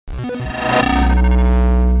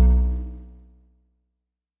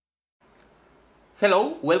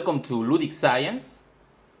Hello, welcome to Ludic Science.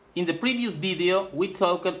 In the previous video we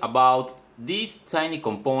talked about this tiny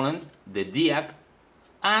component, the DIAC,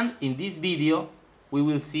 and in this video we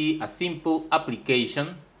will see a simple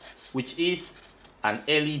application which is an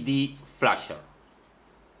LED flasher.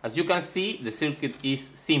 As you can see, the circuit is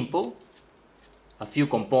simple, a few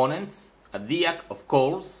components, a DIAC of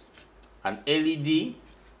course, an LED,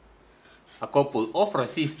 a couple of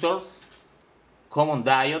resistors, common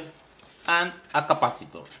diode, and a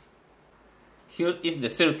capacitor. Here is the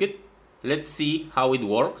circuit. Let's see how it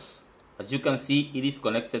works. As you can see, it is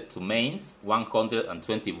connected to mains,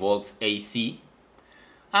 120 volts AC.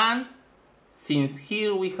 And since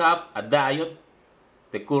here we have a diode,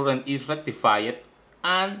 the current is rectified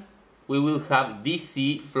and we will have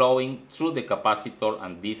DC flowing through the capacitor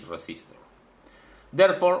and this resistor.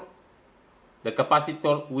 Therefore, the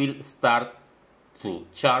capacitor will start to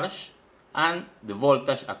charge and the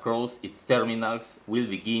voltage across its terminals will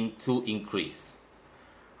begin to increase.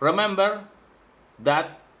 Remember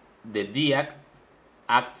that the DIAC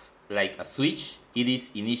acts like a switch. It is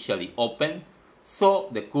initially open, so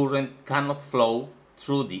the current cannot flow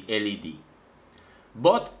through the LED.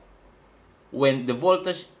 But when the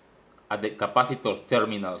voltage at the capacitor's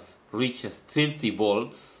terminals reaches 30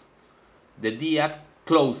 volts, the DIAC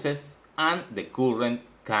closes and the current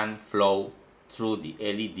can flow through the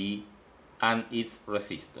LED and its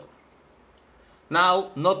resistor. Now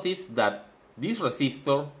notice that this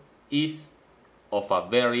resistor is of a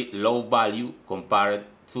very low value compared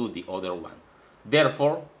to the other one.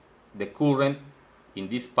 Therefore, the current in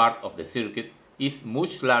this part of the circuit is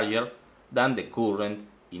much larger than the current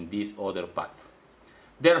in this other path.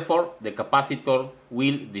 Therefore, the capacitor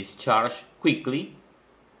will discharge quickly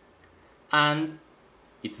and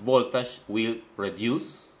its voltage will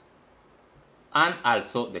reduce, and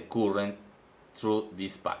also the current through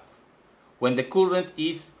this path. When the current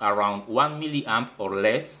is around 1 milliamp or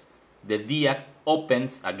less, the DIAC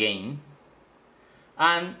opens again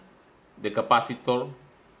and the capacitor,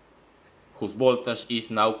 whose voltage is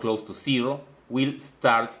now close to zero, will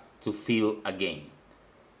start to fill again,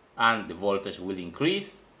 and the voltage will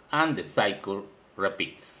increase and the cycle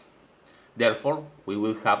repeats. Therefore, we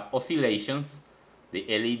will have oscillations. The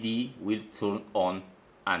LED will turn on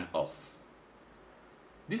and off.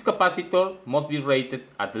 This capacitor must be rated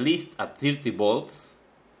at least at 30 volts,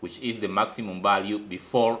 which is the maximum value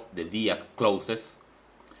before the DIAC closes.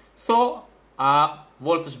 So a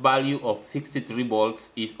voltage value of 63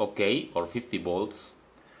 volts is okay, or 50 volts.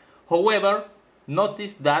 However,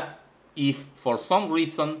 notice that if for some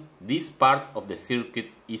reason this part of the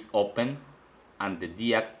circuit is open and the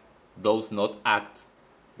DIAC does not act,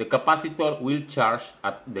 the capacitor will charge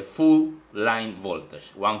at the full line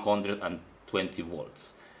voltage, 120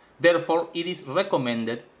 volts. Therefore, it is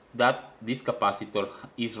recommended that this capacitor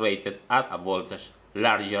is rated at a voltage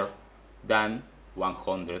larger than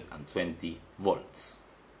 120 volts.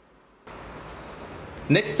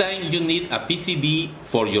 Next time you need a PCB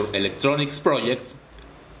for your electronics project,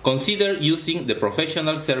 consider using the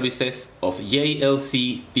professional services of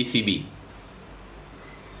JLC PCB.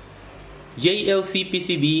 JLC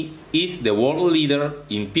PCB is the world leader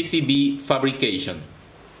in PCB fabrication.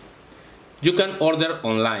 You can order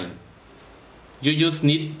online. You just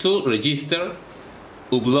need to register,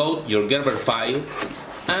 upload your Gerber file,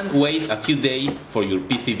 and wait a few days for your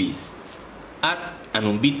PCBs at an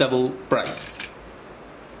unbeatable price.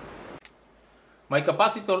 My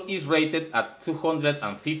capacitor is rated at 250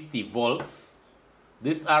 volts.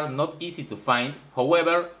 These are not easy to find.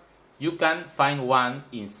 However, you can find one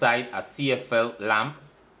inside a CFL lamp.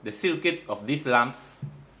 The circuit of these lamps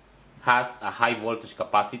has a high voltage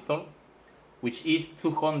capacitor, which is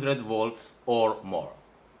 200 volts or more.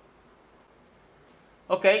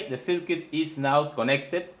 Okay, the circuit is now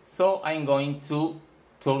connected, so I'm going to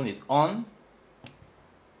turn it on.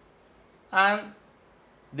 And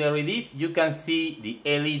there it is. You can see the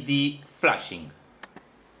LED flashing.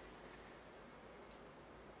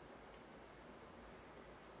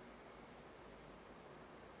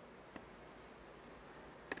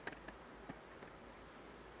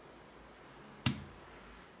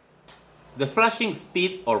 The flashing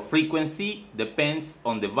speed or frequency depends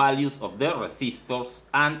on the values of the resistors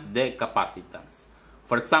and the capacitance.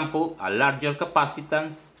 For example, a larger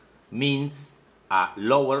capacitance means a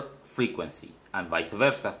lower frequency, and vice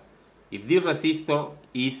versa. If this resistor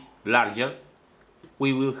is larger,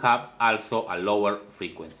 we will have also a lower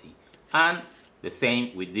frequency. And the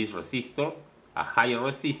same with this resistor. A higher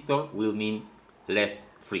resistor will mean less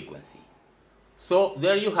frequency. So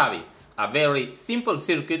there you have it, a very simple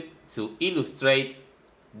circuit to illustrate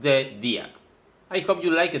the DIAC. I hope you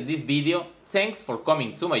liked this video. Thanks for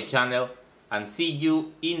coming to my channel and see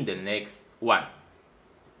you in the next one.